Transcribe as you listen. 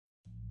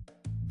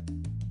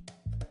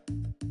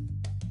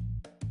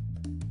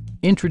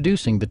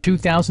Introducing the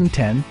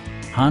 2010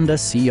 Honda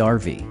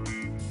CR-V.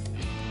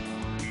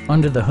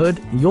 Under the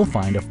hood, you'll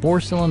find a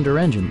 4-cylinder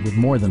engine with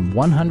more than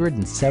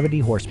 170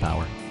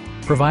 horsepower,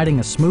 providing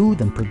a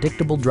smooth and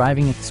predictable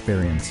driving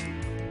experience.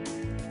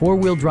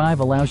 4-wheel drive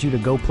allows you to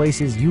go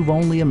places you've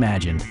only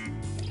imagined.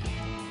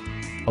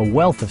 A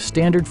wealth of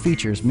standard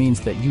features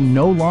means that you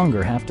no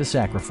longer have to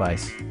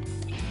sacrifice,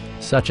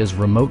 such as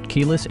remote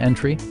keyless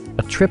entry,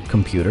 a trip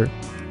computer,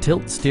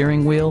 tilt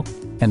steering wheel,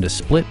 and a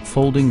split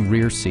folding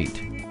rear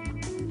seat.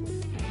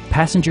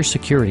 Passenger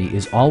security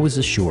is always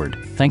assured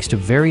thanks to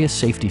various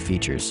safety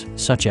features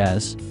such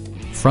as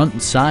front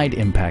and side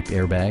impact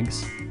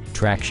airbags,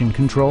 traction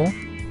control,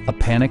 a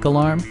panic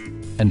alarm,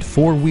 and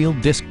 4-wheel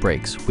disc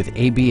brakes with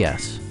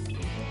ABS.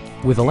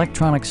 With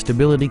electronic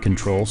stability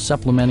control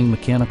supplementing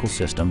mechanical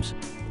systems,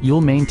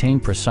 you'll maintain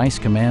precise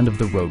command of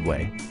the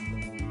roadway.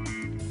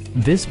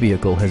 This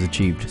vehicle has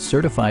achieved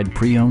certified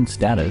pre-owned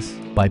status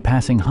by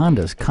passing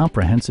Honda's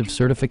comprehensive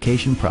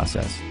certification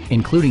process,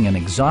 including an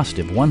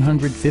exhaustive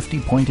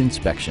 150-point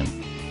inspection.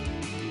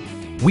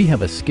 We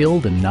have a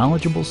skilled and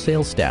knowledgeable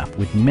sales staff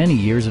with many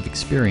years of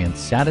experience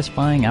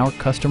satisfying our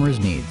customers'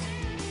 needs.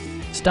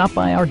 Stop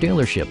by our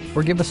dealership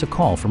or give us a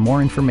call for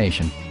more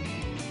information.